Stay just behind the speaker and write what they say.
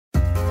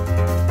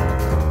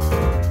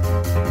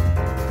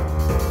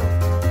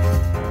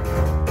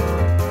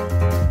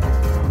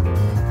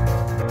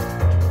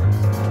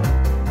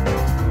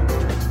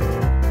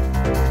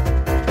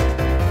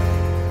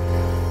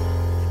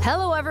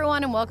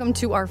welcome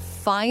to our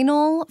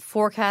final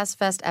Forecast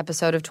Fest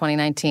episode of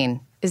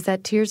 2019. Is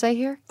that tears I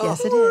hear? Yes,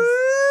 it is.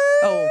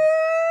 Oh.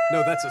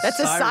 No, that's a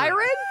siren. A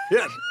siren?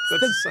 Yeah,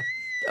 that's a siren.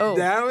 Oh,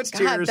 now it's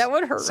tears. God, that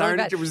would hurt really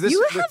bad.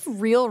 You have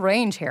real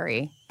range,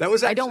 Harry. That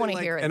was actually I don't want to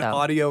hear it, an though.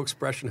 audio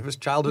expression of his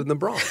childhood in the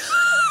Bronx.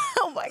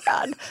 Oh, my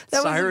God.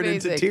 That Siren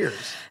was amazing. into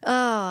tears.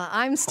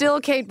 I'm still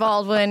Kate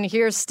Baldwin,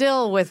 here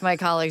still with my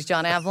colleagues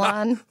John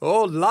Avalon.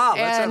 Oh, la,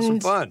 let's have some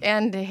fun.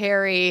 And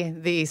Harry,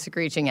 the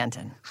Screeching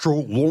Enton.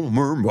 So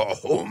my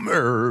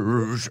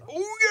homers.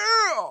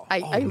 Oh, yeah.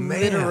 I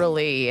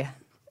literally...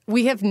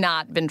 We have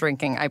not been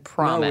drinking, I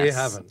promise. No, we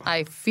haven't.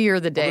 I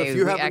fear the day If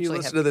you we haven't, actually you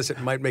listen to this, it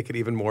might make it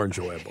even more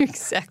enjoyable.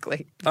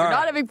 Exactly. We're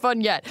not having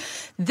fun yet.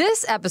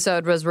 This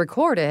episode was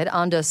recorded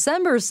on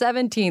December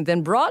 17th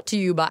and brought to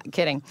you by...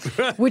 Kidding.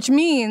 Which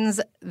means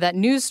that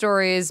news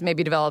stories may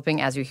be developing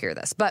as you hear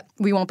this. But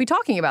we won't be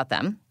talking about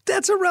them.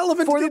 That's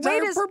irrelevant to the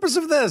entire purpose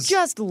of this.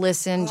 Just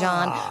listen,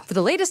 John. For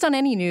the latest on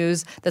any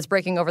news that's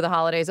breaking over the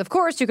holidays, of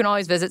course, you can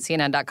always visit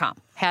CNN.com.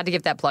 Had to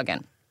get that plug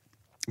in.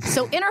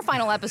 So in our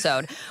final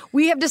episode,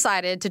 we have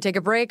decided to take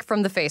a break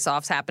from the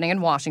face-offs happening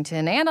in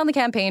Washington and on the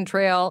campaign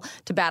trail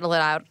to battle it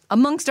out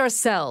amongst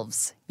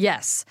ourselves.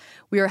 Yes,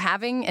 we are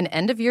having an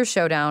end-of-year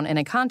showdown in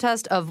a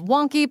contest of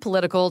wonky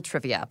political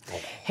trivia.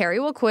 Harry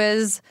will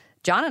quiz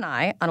John and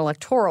I on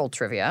electoral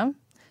trivia.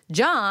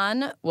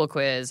 John will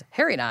quiz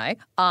Harry and I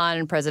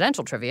on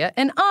presidential trivia,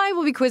 and I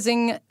will be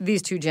quizzing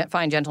these two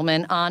fine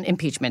gentlemen on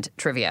impeachment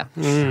trivia.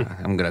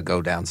 I'm going to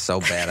go down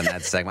so bad in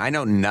that segment. I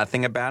know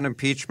nothing about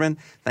impeachment.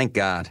 Thank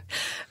God.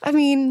 I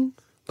mean...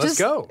 Let's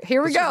go.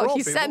 Here we Let's go. roll,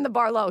 He's people. setting the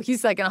bar low.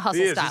 He's like in a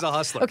hustle style. He's a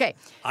hustler. Okay.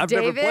 I've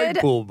David, never played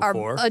pool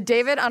before.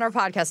 David on our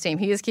podcast team,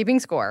 he is keeping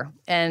score,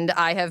 and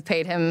I have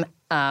paid him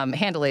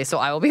handily, so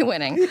I will be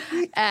winning.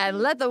 And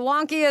let the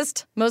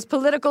wonkiest, most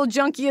political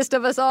junkiest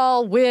of us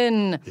all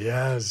win.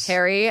 Yes.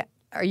 Harry,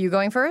 are you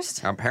going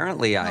first?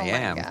 Apparently I Oh,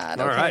 am. my God.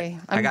 All Okay. right.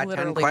 I'm I got 10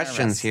 literally questions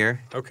nervous.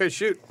 here. Okay,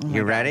 shoot.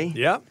 You ready?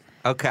 Yep.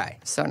 Okay.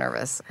 So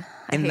nervous.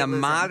 I In hate the losing.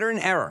 modern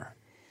era,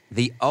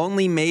 the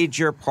only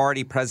major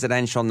party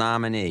presidential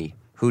nominee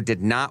who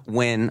did not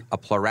win a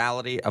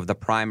plurality of the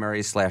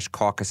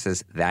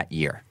primaries/caucuses that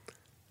year.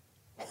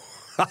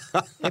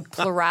 A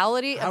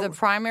plurality of the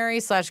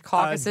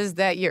primary/caucuses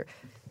that year.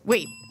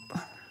 Wait.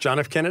 John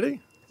F.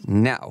 Kennedy?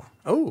 No.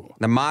 Oh.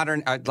 The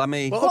modern, let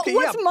me, Well, okay,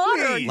 what's yeah,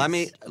 modern? please.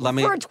 let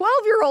me, For a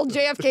 12-year-old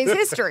JFK's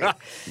history.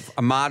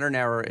 a modern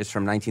era is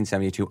from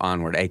 1972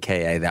 onward,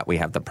 a.k.a. that we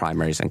have the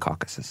primaries and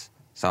caucuses.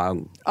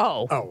 So,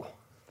 Oh.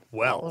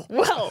 Well.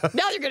 Well,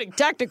 now you're getting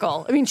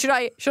technical. I mean, should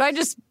I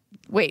just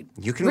wait?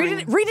 You can read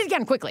it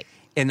again quickly.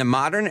 in the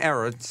modern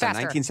era, so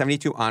Faster.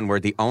 1972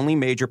 onward, the only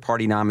major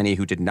party nominee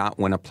who did not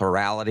win a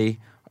plurality,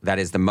 that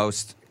is the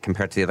most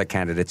compared to the other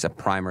candidates, of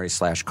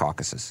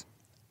primaries/caucuses.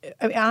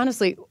 I mean,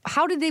 honestly,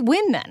 how did they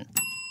win then?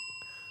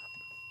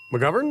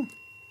 McGovern?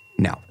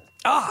 No.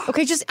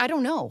 Okay, I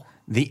don't know.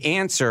 The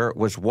answer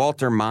was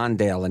Walter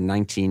Mondale in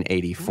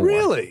 1984.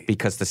 Really?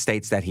 Because the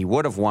states that he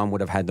would have won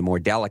would have had the more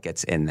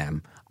delegates in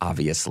them,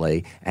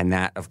 obviously. And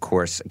that, of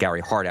course,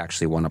 Gary Hart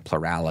actually won a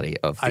plurality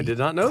of the I did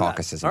not know that.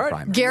 caucuses All and right.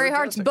 primaries. Gary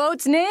Hart's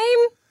boat's name?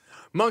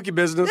 Monkey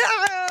business.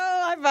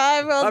 Oh, high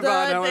five. Well High done.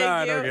 five. All Thank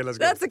right, you. okay, let's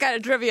go. That's the kind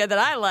of trivia that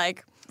I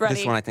like. Ready?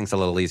 This one I think is a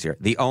little easier.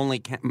 The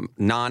only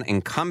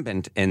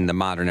non-incumbent in the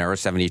modern era,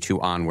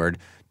 72 onward,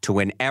 to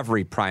win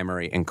every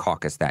primary and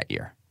caucus that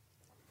year.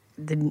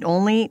 The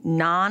only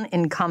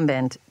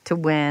non-incumbent to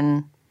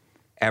win.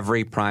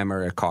 Every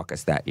primary or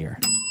caucus that year.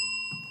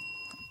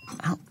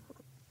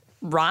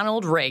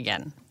 Ronald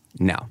Reagan.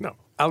 No. No.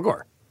 Al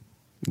Gore.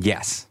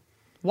 Yes.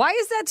 Why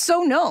is that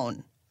so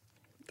known?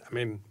 I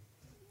mean,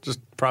 just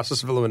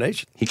process of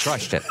elimination. He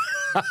crushed it.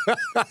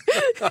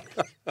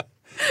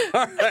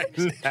 All right,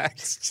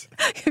 next.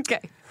 Okay.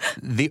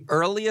 The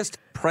earliest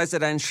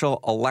presidential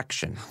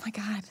election Oh, my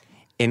God.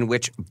 in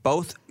which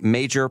both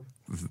major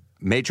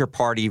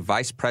party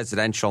vice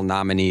presidential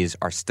nominees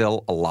are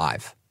still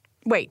alive.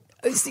 Wait.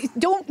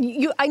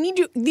 I need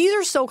you. These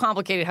are so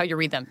complicated how you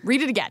read them.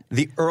 Read it again.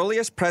 The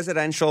earliest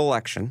presidential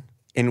election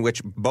in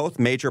which both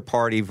major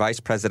party vice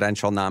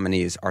presidential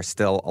nominees are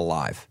still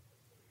alive.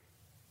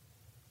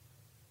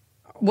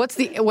 What's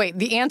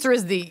the answer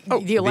is the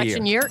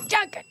election year?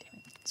 Yeah, God damn it.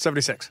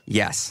 76.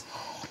 Yes.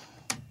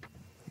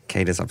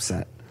 Kate is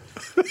upset.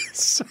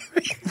 Sorry.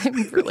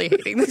 I'm really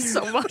hating this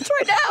so much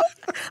right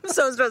now. I'm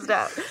so stressed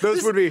out.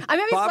 Those would be I'm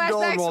having Bob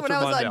Dole and flashbacks Walter when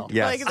I was on Mondale.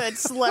 Yes. like that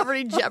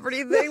Celebrity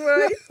Jeopardy thing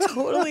where I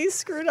totally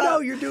screwed up. No,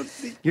 you're doing...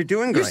 You're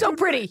doing You're great. so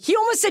pretty. He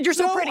almost said you're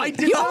so No, pretty. I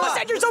did You not. almost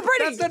said you're so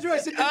pretty. That's true. I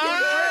said you're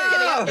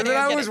great. And then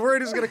I was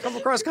worried it was going to come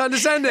across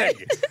condescending.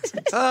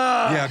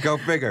 Yeah, go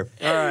bigger.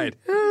 All right.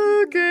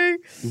 Okay.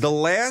 The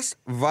last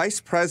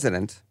vice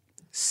president,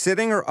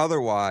 sitting or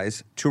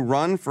otherwise, to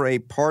run for a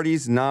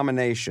party's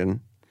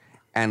nomination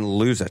and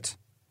lose it.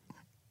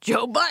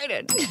 Joe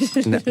Biden.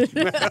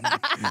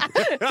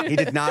 He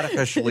did not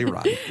officially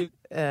run.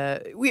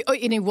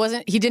 And he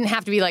wasn't. He didn't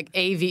have to be like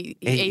AV.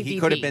 He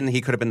could have been.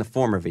 He could have been the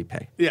former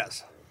VP.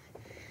 Yes.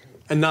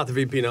 And not the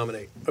VP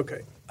nominee.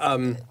 Okay.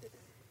 and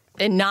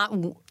not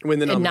Win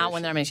the and not nomination.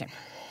 win the nomination.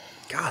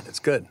 God, that's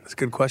good. That's a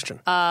good question.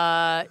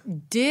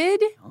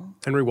 Did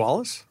Henry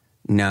Wallace?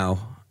 No.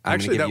 I'm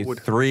Actually, gonna give that you would-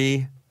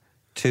 3,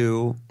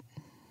 2,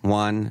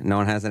 1. No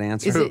one has an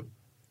answer. Is it-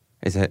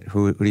 Is it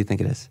who do you think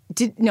it is?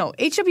 no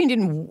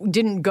HW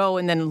didn't go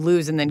and then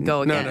lose and then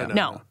go No, again?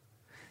 no.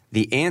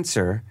 The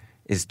answer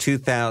is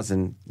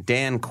 2000.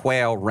 Dan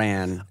Quayle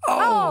ran.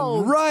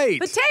 Oh, right.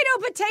 Potato.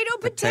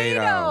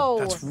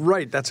 That's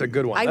right. That's a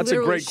good one. I That's a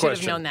literally great should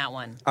question. have known that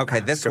one. Okay,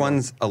 this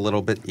one's a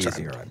little bit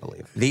easier, I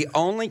believe. The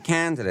only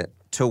candidate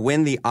to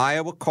win the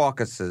Iowa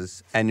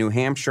caucuses and New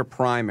Hampshire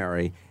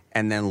primary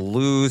and then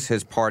lose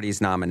his party's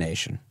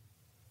nomination.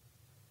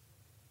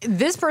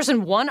 This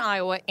person won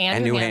Iowa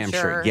and New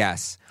Hampshire.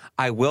 Yes.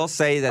 I will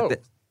say that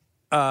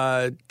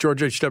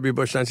George H.W.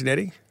 Bush,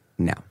 1980?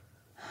 no.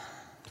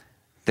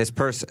 This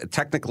person,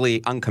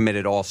 technically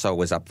uncommitted, also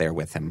was up there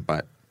with him,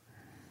 but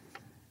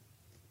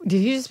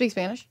Did you just speak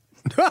Spanish?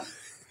 Like,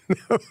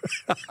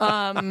 God,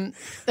 I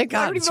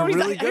it's don't a even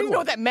really good know one.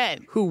 what that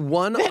meant. Who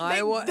won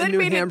Iowa that and New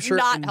made it Hampshire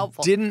not and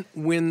helpful. didn't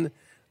win.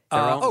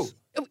 No.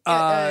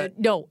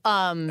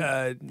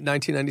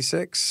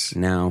 1996?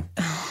 no.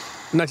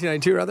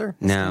 1992, rather?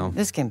 No.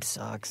 This game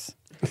sucks.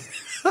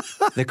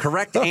 The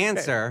correct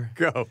answer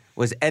Go.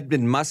 was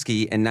Edmund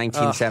Muskie in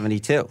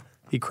 1972.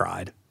 He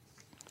cried.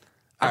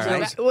 All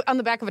right. On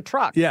the back of a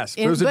truck. Yes,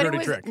 it was a dirty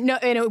trick. No,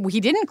 and he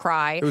didn't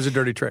cry. It was a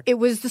dirty trick. It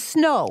was the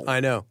snow. I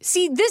know.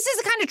 See, this is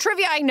the kind of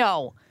trivia I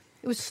know.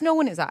 It was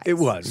snow in his eyes. It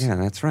was. Yeah,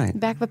 that's right.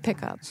 Back of a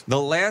pickup. The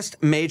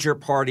last major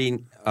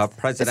party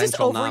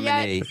presidential over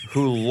nominee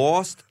who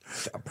lost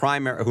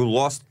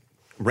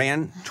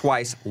ran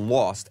twice,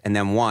 lost, and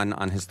then won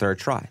on his third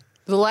try.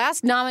 The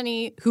last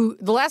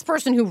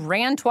person who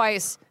ran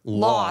twice,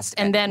 lost,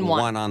 and then won.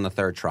 Won on the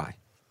third try,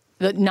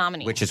 The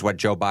nominee. which is what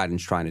Joe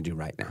Biden's trying to do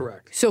right now.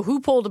 Correct. So who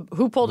pulled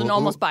an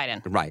almost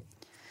Biden? Right.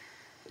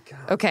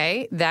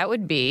 Okay, that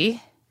would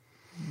be.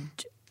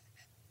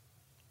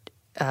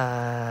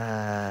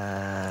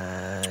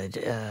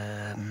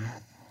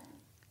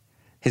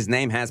 His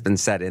name has been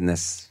said in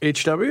this.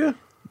 H.W.?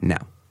 No.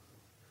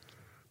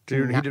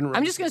 Dude, he didn't run.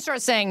 I'm just going to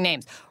start saying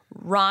names: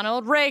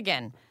 Ronald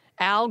Reagan,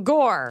 Al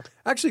Gore,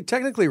 Actually,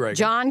 technically Reagan.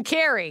 John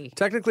Kerry.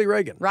 Technically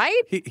Reagan.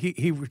 Right?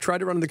 He tried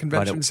to run the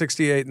convention in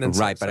 68 and then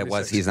Right, but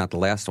 76. he's not the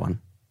last one.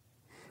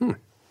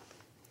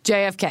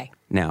 JFK.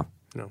 No.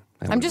 No.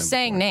 I'm just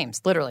saying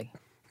names, literally.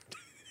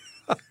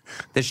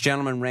 This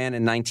gentleman ran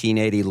in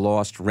 1980,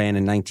 lost, ran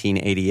in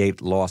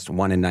 1988, lost,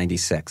 won in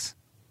 96.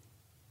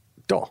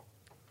 Duh.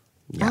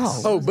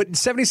 Yes. Oh, but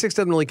 76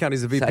 doesn't really count.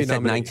 He's the VP I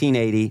said nominee.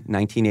 1980,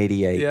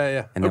 1988.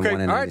 Yeah. And then Okay,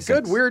 won in all right, 96.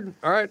 good, weird.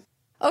 All right.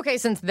 Okay,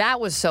 since that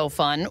was so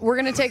fun, we're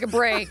going to take a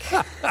break.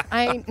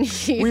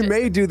 We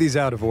may do these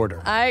out of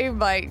order. I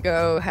might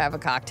go have a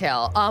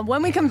cocktail.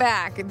 When we come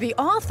back, we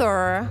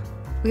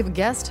have a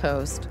guest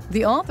host,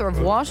 the author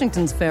of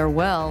Washington's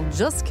Farewell,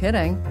 just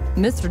kidding,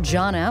 Mr.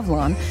 John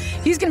Avlon.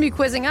 He's going to be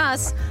quizzing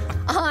us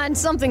on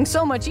something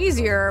so much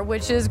easier,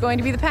 which is going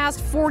to be the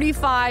past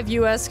 45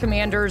 U.S.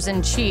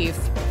 commanders-in-chief.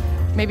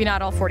 Maybe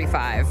not all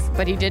 45,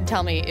 but he did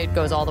tell me it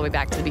goes all the way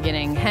back to the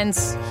beginning.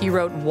 Hence, he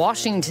wrote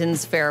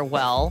Washington's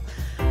Farewell.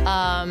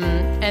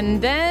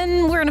 And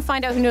then we're going to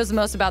find out who knows the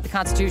most about the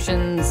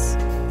Constitution's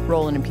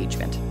role in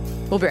impeachment.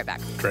 We'll be right back.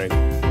 Drink.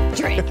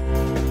 Drink.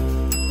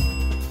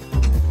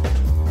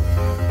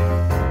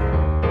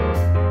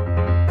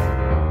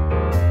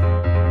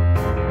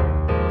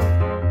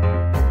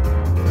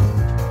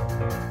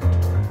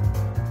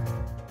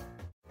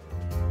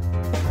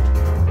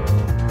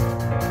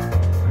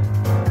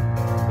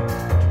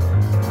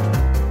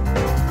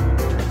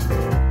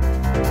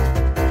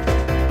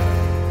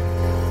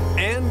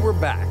 And we're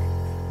back.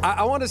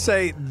 I want to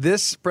say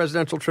this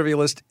presidential trivia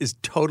list is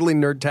totally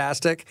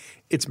nerdtastic.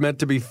 It's meant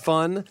to be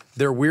fun.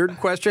 They're weird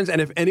questions,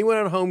 and if anyone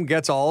at home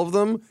gets all of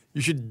them,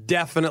 you should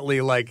definitely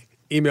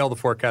email the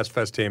Forecast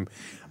Fest team.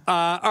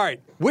 All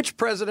right, which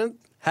president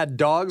had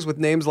dogs with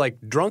names like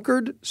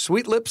Drunkard,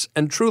 Sweet Lips,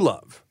 and True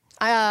Love?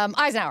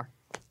 Eisenhower.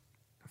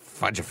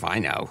 Fudge if I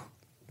know.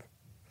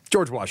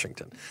 George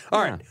Washington.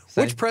 All right,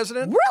 see? which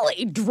president?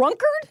 Really?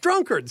 Drunkard?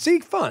 Drunkard. See,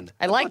 fun.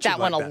 I like that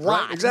one a right?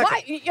 lot.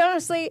 Exactly. Why?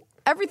 Honestly,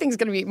 everything's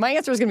going to be, my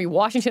answer is going to be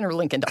Washington or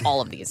Lincoln to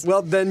all of these.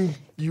 Well, then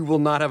you will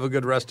not have a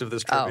good rest of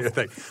this trivia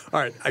thing.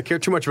 All right, I care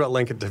too much about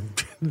Lincoln to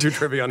do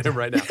trivia on him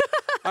right now.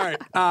 All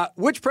right,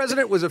 which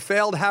president was a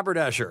failed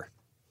haberdasher?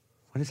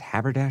 What does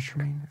haberdasher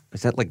mean?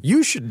 Is that like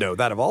You should know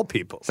that of all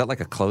people. is that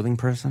like a clothing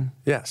person?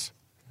 Yes.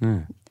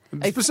 A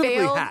Specifically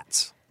failed-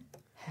 hats.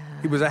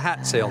 He was a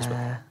hat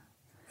salesman.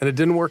 And it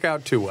didn't work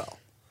out too well.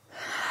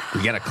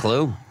 You get a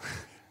clue?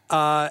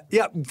 Yeah,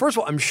 first of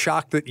all, I'm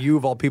shocked that you,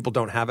 of all people,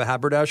 don't have a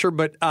haberdasher.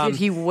 But Did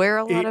he wear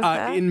a lot of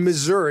hats? in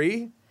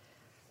Missouri,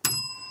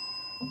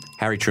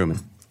 Harry Truman.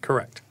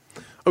 correct.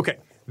 Okay,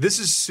 this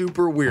is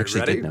super weird. Actually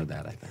Ready? did know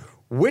that, I think.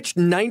 Which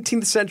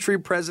 19th century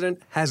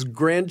president has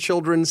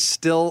grandchildren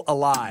still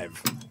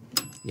alive?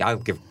 Yeah, I'll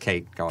give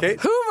Kate. Go Kate?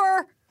 ahead.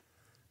 Hoover.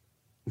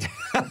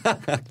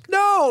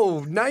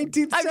 No, 19th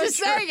century. I'm just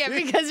saying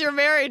it because you're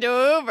married to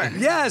Hoover.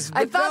 Yes,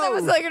 I but thought that no.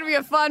 was going to be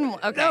a fun one.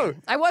 Okay. No.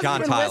 I wasn't John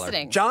even Tyler.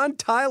 listening. John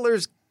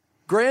Tyler's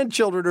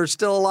grandchildren are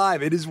still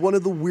alive. It is one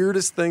of the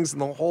weirdest things in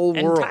the whole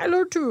And world.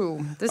 Tyler,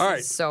 too. This All is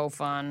right. so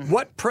fun.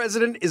 What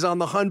president is on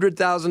the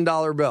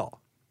 $100,000 bill?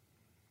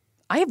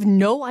 I have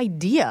no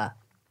idea.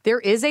 There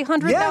is a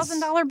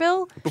 $100,000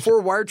 bill?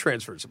 Before wire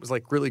transfers, it was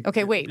like really.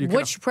 Okay, wait. you could-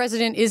 Which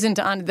president isn't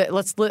on the.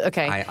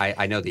 Okay.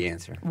 I know the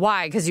answer.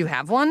 Why? Because you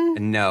have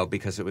one? No,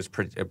 because it was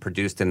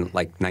produced in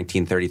like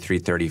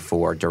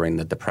 1933-34 during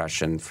the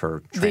Depression for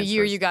transfers. The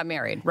year you got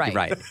married. Right.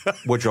 Right.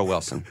 Woodrow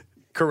Wilson.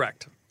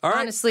 Correct. All right.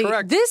 Honestly,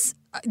 correct.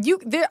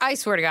 I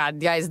swear to God,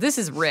 guys, this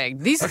is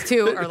rigged. These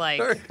two are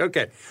like.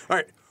 Okay.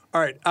 All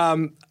right.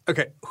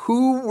 Okay.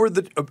 Who were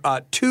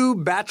the two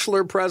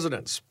bachelor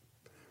presidents?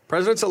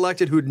 Presidents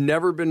elected who'd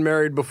never been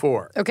married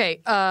before. Okay,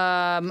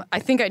 I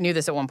think I knew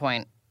this at one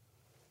point.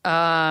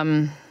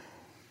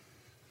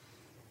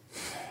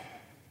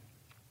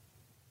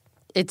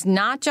 It's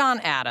not John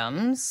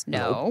Adams.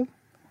 No.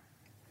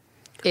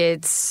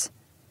 It's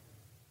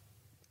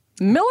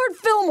Millard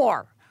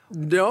Fillmore.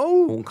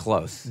 No. Oh,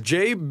 close.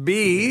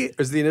 JB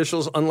is the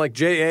initials. Unlike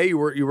JA, you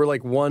were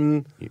like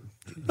one.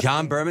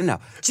 John Berman? No.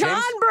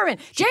 John Berman.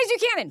 James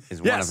Buchanan.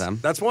 is Yes, one of them.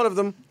 That's one of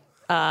them.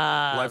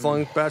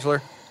 Lifelong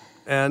bachelor.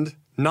 And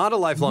not a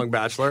lifelong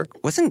bachelor.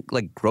 Wasn't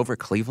like Grover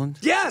Cleveland?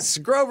 Yes,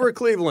 Grover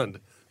Cleveland,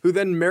 who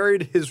then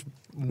married his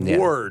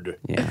ward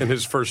in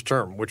his first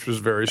term, which was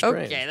very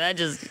strange. Okay, that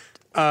just.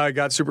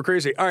 Got super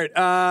crazy. All right.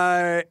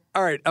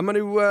 I'm going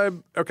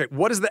to. Okay.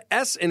 What does the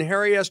S in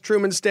Harry S.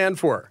 Truman stand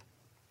for?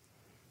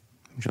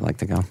 Would you like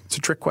to go? It's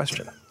a trick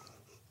question.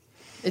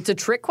 It's a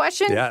trick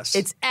question? Yes.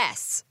 It's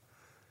S.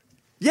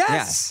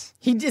 Yes.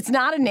 It's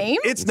not a name?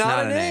 It's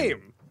not a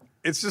name.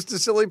 It's just a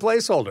silly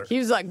placeholder. He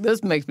was like,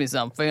 this makes me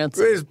sound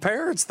fancy. His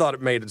parents thought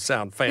it made it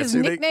sound fancy. His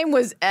nickname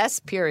was S.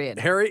 Period.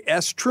 Harry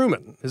S.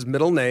 Truman. His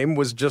middle name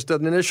was just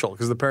an initial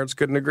because the parents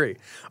couldn't agree.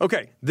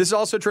 Okay, this is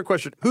also a trick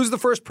question. Who's the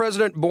first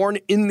president born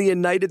in the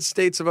United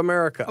States of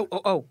America?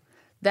 Oh.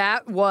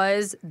 That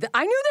was,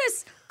 I knew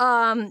this.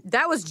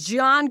 That was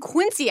John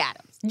Quincy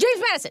Adams.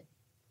 James Madison.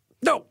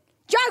 No.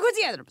 John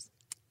Quincy Adams.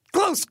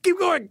 Close. Keep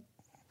going.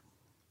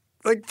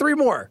 Like three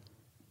more.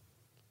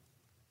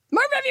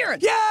 Martin Van Buren.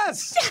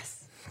 Yes.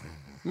 Yes.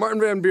 Martin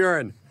Van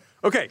Buren.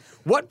 Okay,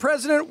 what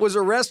president was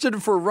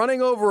arrested for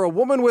running over a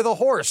woman with a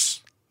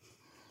horse?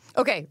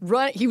 Okay,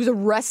 he was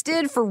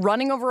arrested for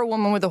running over a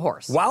woman with a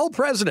horse. While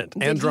president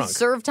and Did drunk. he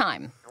serve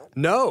time?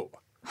 No.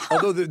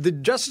 Although the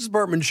Justice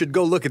Department should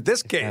go look at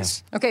this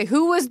case. Okay,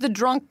 who was the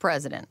drunk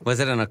president? Was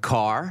it in a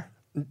car?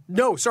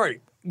 No,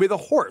 sorry, with a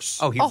horse.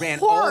 Oh, he A ran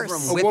horse. over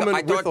him A with woman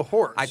I thought, with a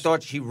horse. I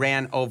thought she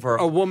ran over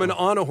A woman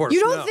on a horse. You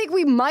don't No. think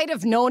we might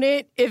have known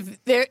it if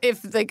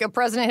like a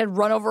president had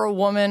run over a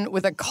woman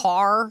with a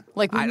car?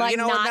 Like we might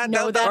not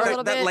know that a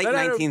little bit. late No,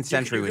 19th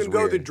century you was can go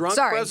weird. the drunk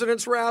Sorry.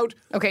 president's route.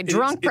 Okay,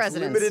 drunk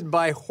presidents. It's limited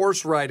by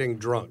horse riding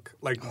drunk.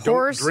 Like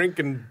Horse don't drink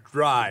and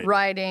ride.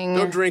 riding.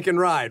 Don't drink and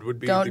ride would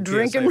be Don't the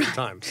drink PSA and at the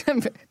time.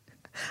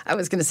 I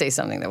was going to say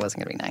something that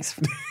wasn't going to be nice.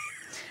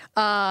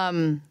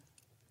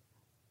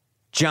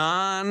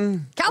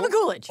 John Calvin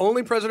Coolidge.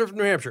 Only president from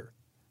New Hampshire.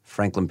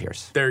 Franklin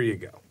Pierce. There you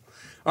go.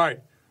 All right.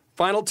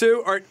 Final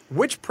two. All right.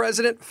 Which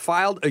president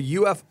filed a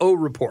UFO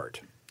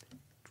report?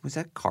 Was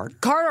that Carter?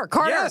 Carter.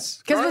 Yes,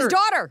 Because of his Carter.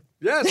 daughter.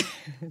 Yes.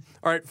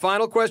 All right.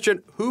 Final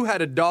question. Who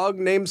had a dog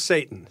named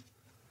Satan?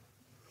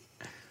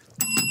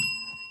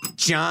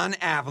 John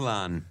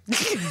Avalon. Who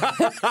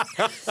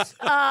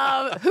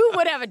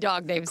would have a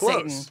dog named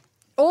Close. Satan?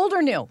 Old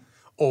or new?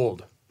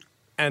 Old.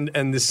 And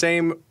the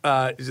same,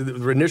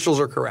 the initials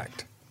are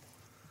correct.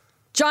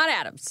 John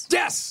Adams.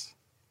 Yes.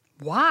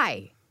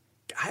 Why?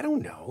 I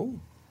don't know.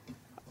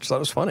 Just thought it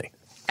was funny.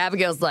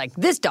 Abigail's like,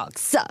 this dog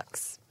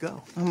sucks.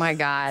 Go. Oh my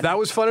God. That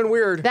was fun and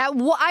weird. I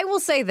will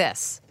say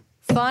this.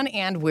 Fun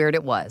and weird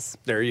it was.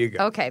 There you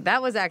go. Okay,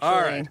 that was actually.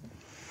 All right.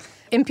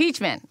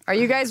 Impeachment. Are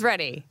you guys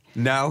ready?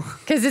 No.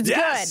 Because it's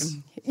Yes.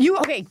 good.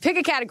 Okay, pick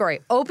a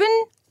category. Open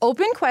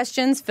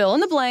questions, fill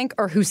in the blank,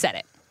 or who said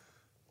it?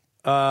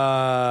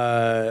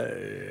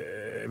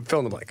 Fill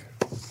in the blank.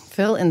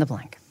 Fill in the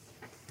blank.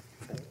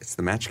 It's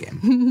the match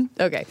game.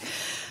 Okay.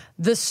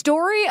 The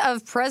story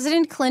of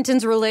President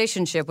Clinton's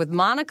relationship with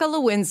Monica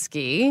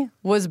Lewinsky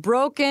was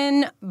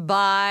broken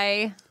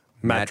by.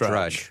 Matt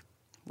Drudge.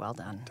 Well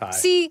done. Tie.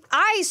 See,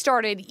 I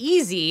started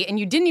easy, and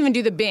you didn't even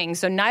do the Bing,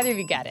 so neither of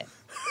you get it.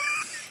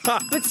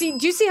 But see,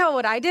 do you see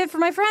what I did for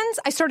my friends?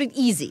 I started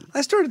easy.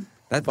 I started.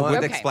 That Fun. would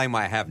Okay. explain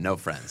why I have no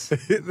friends.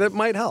 That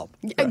might help.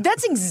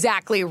 That's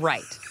exactly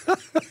right.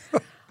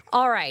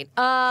 All right.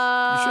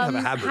 You should have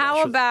a habit.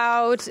 How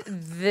about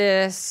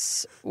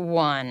this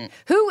one?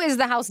 Who is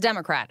the House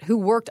Democrat who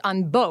worked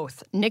on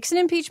both Nixon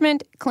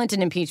impeachment,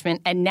 Clinton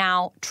impeachment, and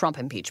now Trump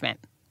impeachment?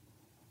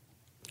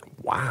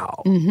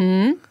 Wow.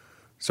 Mm-hmm.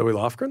 Zoe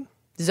Lofgren?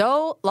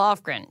 Zoe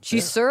Lofgren.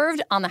 She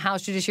served on the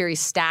House Judiciary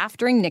staff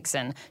during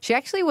Nixon. She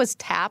actually was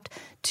tapped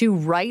to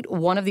write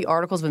one of the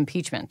articles of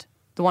impeachment,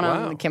 the one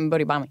on the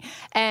Cambodia bombing.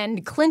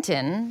 And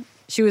Clinton,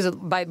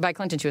 by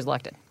Clinton, she was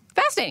elected.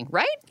 Fascinating,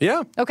 right?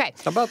 Yeah. Okay.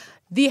 How about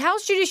The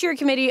House Judiciary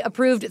Committee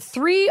approved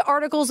 3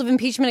 articles of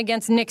impeachment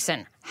against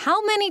Nixon. How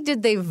many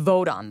did they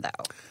vote on, though?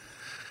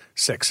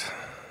 6?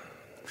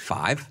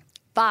 5.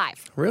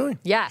 5. Really?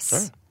 Yes. All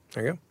right.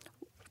 There you go.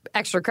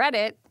 Extra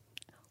credit.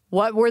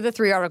 What were the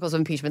 3 articles of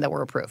impeachment that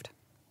were approved?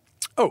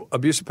 Oh,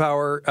 abuse of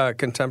power,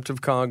 contempt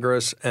of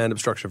Congress, and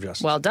obstruction of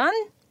justice. Well done.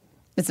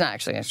 It's not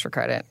actually extra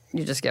credit.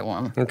 You just get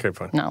 1. Okay,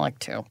 fine. Not like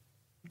 2.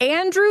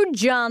 Andrew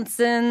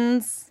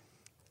Johnson's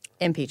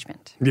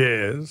impeachment.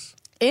 Yes.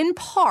 In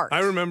part. I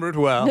remember it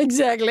well.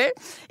 Exactly.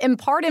 In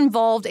part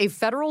involved a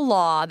federal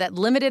law that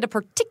limited a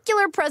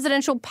particular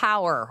presidential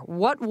power.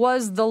 What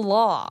was the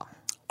law?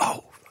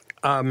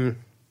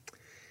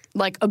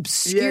 Like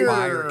obscure.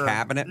 Prior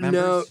cabinet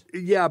members? No,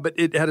 yeah, but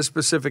it had a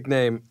specific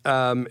name.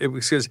 It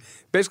was because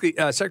basically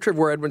Secretary of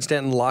War Edwin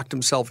Stanton locked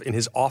himself in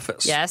his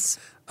office. Yes.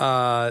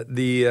 But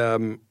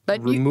You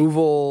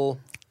removal.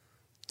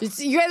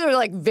 guys are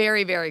like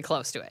very, very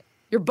close to it.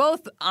 You're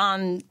both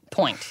on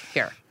point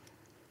here.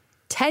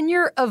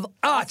 Tenure of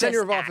Office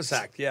Tenure of Act. Office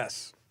Act,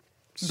 yes.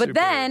 But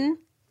then,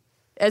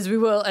 as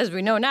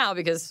we know now,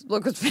 because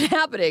look what's been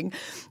happening,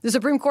 the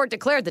Supreme Court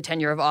declared the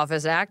Tenure of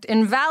Office Act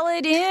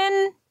invalid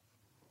in,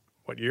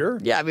 What year?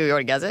 yeah, we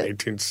already guessed it,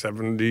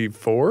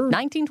 1874?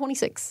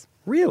 1926.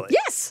 Really?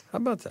 Yes. How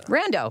about that?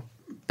 Rando.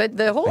 But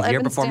the whole The year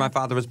Edwin before my Stanton-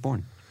 father was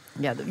born.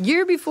 Yeah, the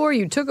year before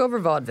you took over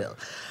vaudeville.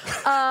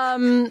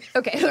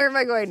 Okay, where am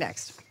I going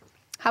next?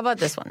 How about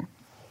this one?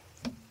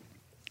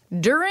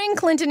 During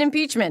Clinton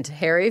impeachment,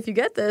 Harry, if you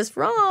get this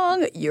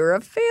wrong, you're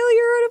a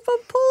failure and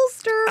a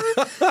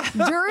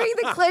pollster. During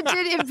the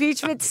Clinton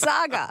impeachment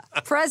saga,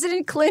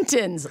 President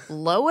Clinton's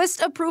lowest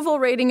approval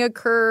rating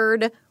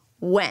occurred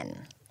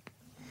when?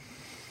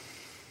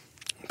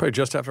 Probably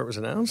just after it was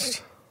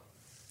announced.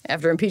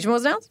 After impeachment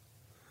was announced?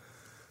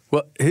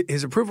 Well,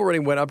 his approval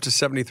rating went up to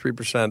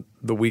 73%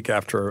 the week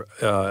after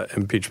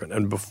impeachment.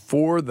 And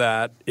before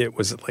that, it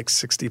was at like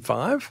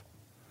 65?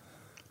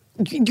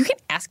 You can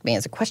ask me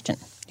as a question.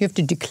 You have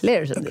to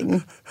declare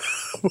something.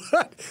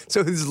 What?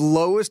 So his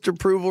lowest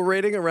approval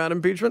rating around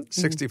impeachment?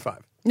 65.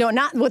 No,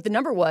 not what the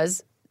number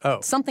was.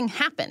 Oh. Something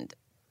happened.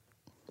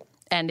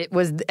 And it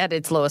was at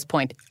its lowest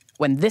point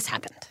when this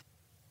happened.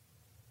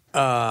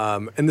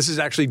 And this is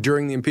actually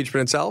during the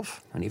impeachment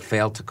itself? When he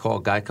failed to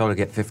call Geico to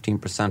get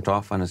 15%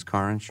 off on his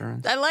car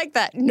insurance. I like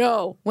that.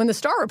 No, when the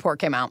Starr Report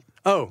came out.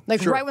 Oh,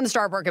 Like sure. right when the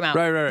Starr Report came out.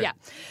 Right. Yeah.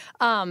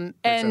 And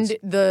sense.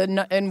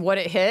 and what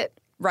it hit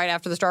right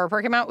after the Starr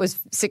Report came out was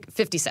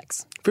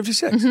 56.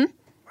 56. Mm-hmm.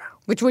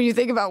 Which, when you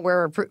think about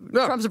where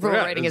Trump's approval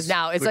yeah, rating is it's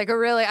now, it's like a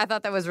really, I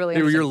thought that was really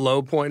Your interesting.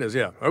 low point is,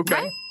 yeah. Okay.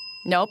 Right?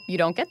 Nope, you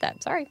don't get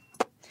that. Sorry.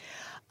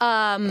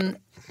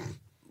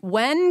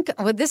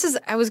 This is,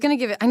 I was going to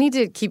give it, I need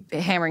to keep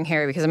hammering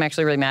Harry because I'm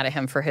actually really mad at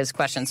him for his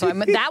question. So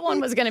that one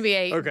was going to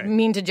be Okay.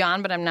 mean to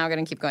John, but I'm now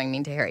going to keep going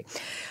mean to Harry.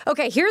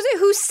 Okay, here's a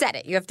who said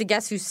it. You have to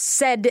guess who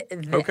said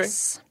this. Okay.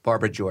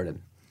 Barbara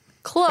Jordan.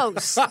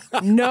 Close.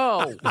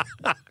 No.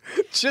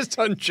 Just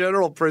on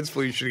general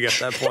principle, you should get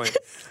that point.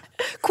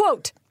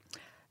 Quote,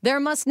 there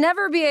must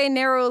never be a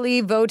narrowly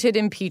voted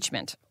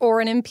impeachment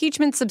or an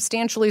impeachment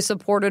substantially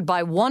supported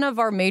by one of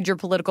our major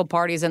political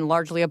parties and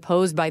largely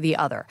opposed by the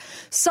other.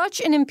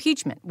 Such an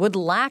impeachment would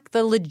lack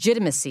the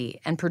legitimacy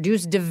and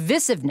produce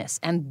divisiveness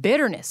and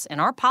bitterness in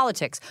our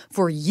politics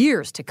for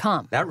years to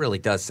come. That really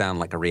does sound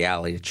like a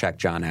reality check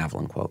John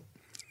Avlin quote.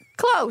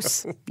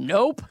 Close.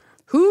 Nope.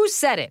 Who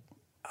said it?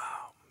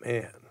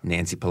 Man.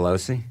 Nancy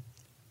Pelosi.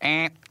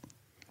 Eh.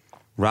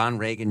 Ron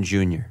Reagan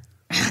Jr.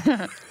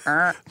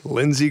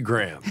 Lindsey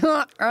Graham.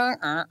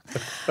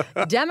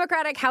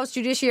 Democratic House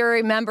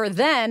Judiciary member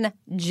then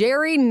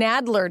Jerry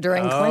Nadler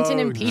during Clinton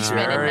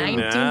impeachment Jerry in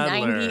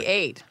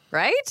 1998.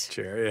 Right?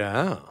 Jerry,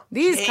 yeah.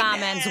 These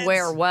comments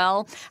wear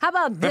well. How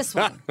about this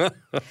one?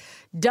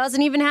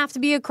 Doesn't even have to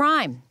be a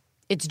crime.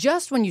 It's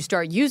just when you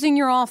start using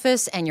your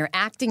office and you're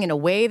acting in a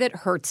way that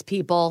hurts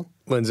people.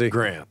 Lindsey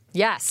Graham.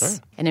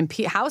 Yes. An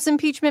House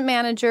impeachment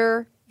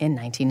manager in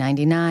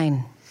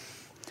 1999.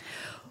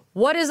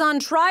 What is on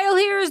trial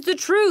here is the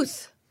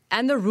truth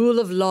and the rule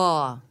of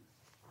law.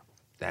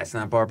 That's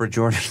not Barbara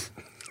Jordan.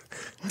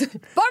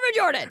 Barbara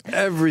Jordan.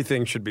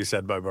 Everything should be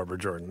said by Barbara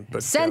Jordan. But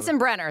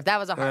Sensenbrenner. That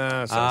was a hard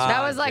one.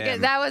 That was like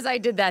I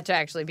did that to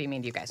actually be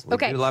mean to you guys. We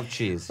Okay. do love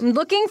cheese. I'm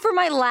looking for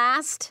my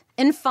last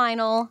and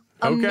final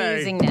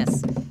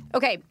amazingness.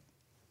 Okay.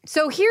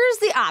 So here's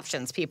the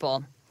options,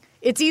 people.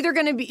 It's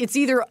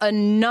either a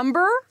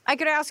number I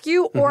could ask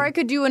you, or I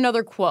could do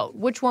another quote.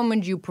 Which one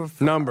would you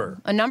prefer? Number.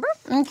 A number?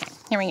 Okay.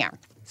 Here we are.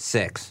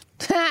 6.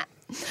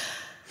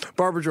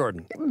 Barbara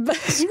Jordan.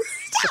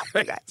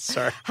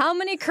 Sorry. How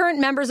many current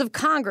members of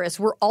Congress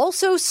were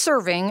also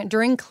serving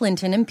during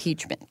Clinton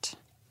impeachment?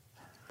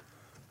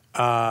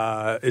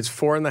 It's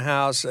 4 in the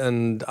House,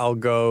 and I'll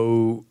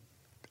go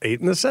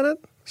 8 in the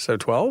Senate. So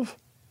 12?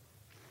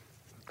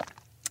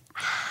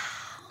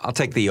 I'll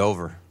take the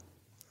over.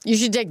 You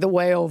should take the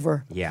way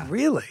over. Yeah.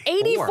 Really?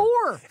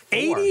 84.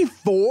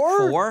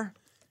 84? 4?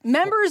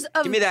 Members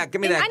of... Give me that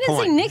And I didn't say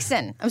point.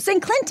 Nixon. I'm saying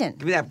Clinton.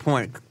 Give me that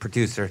point,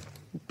 producer.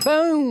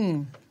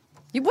 Boom.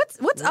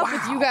 What's up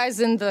with you guys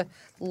and the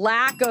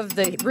lack of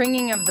the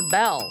ringing of the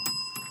bell?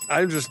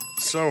 I'm just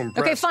so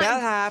impressed. Okay, fine.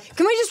 That happened.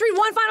 Can we just read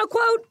one final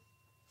quote?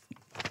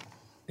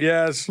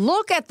 Yes.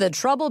 Look at the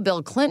trouble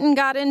Bill Clinton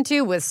got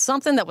into with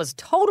something that was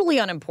totally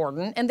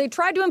unimportant, and they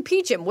tried to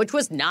impeach him, which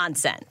was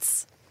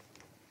nonsense.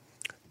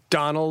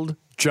 Donald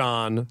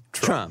John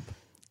Trump.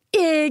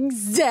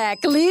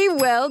 Exactly.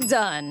 Well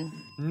done.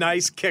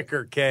 Nice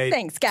kicker, Kate.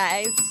 Thanks,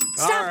 guys.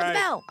 Stop with the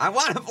bell. I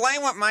want to play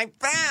with my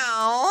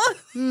bell.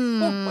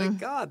 Oh, my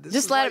God. This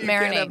Just is let why it you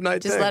can't have marinate.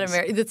 night Just let it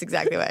things. marinate. That's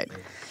exactly right.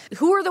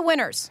 Who are the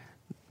winners?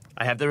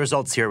 I have the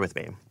results here with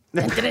me.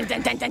 Dun, dun,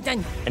 dun, dun, dun,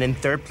 dun. And in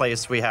third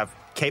place, we have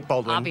Kate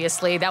Baldwin.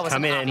 Obviously, that was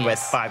coming in obvious. with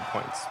 5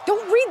 points.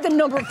 Don't read the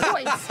number of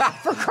points,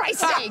 for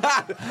Christ's sake.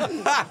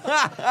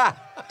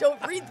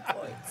 Don't read the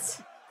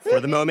points.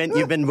 For the moment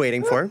you've been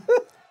waiting for.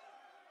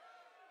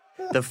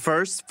 The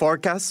first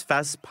Forecast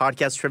Fest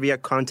podcast trivia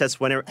contest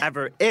winner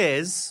ever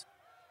is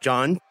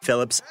John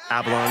Phillips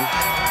Avalon.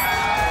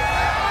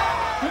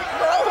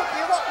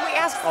 We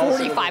asked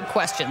 45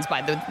 questions,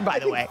 by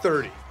the way.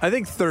 30. I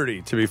think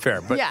 30, to be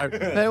fair. But Yeah,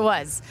 but it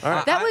was.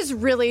 That was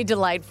really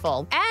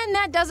delightful. And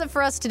that does it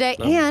for us today.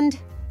 And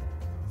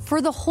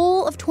for the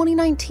whole of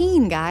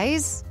 2019,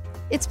 guys.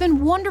 It's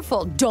been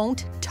wonderful.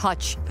 Don't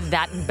touch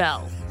that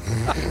bell.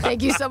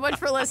 Thank you so much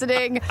for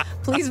listening.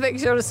 Please make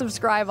sure to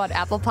subscribe on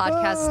Apple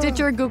Podcasts,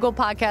 Stitcher, Google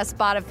Podcasts,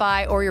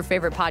 Spotify, or your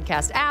favorite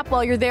podcast app.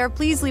 While you're there,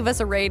 please leave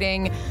us a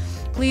rating.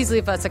 Please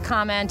leave us a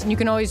comment, and you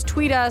can always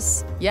tweet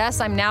us.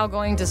 Yes, I'm now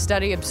going to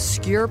study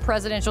obscure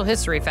presidential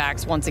history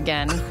facts once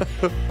again.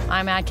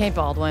 I'm at Kate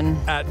Baldwin.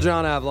 At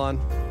John Avalon.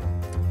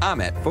 I'm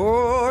at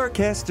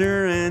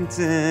Forecaster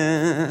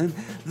Anton.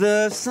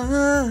 The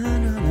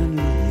sun of a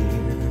new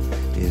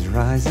year is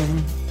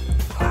rising.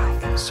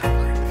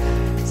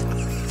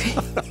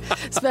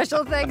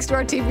 Special thanks to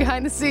our team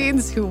behind the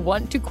scenes who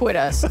want to quit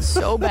us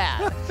so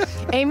bad.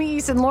 Amy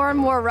Easton, Lauren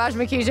Moore, Raj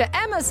Makija,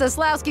 Emma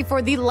Seslowski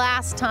for the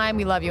last time.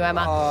 We love you,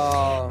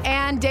 Emma.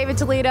 And David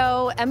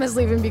Toledo. Emma's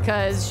leaving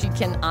because she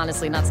can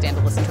honestly not stand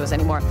to listen to us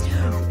anymore.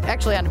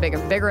 Actually, on to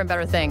bigger and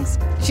better things.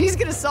 She's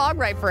going to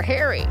songwrite for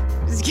Harry.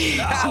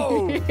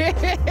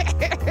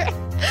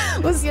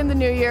 We'll see you in the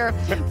new year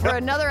for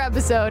another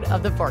episode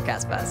of the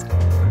Forecast Fest.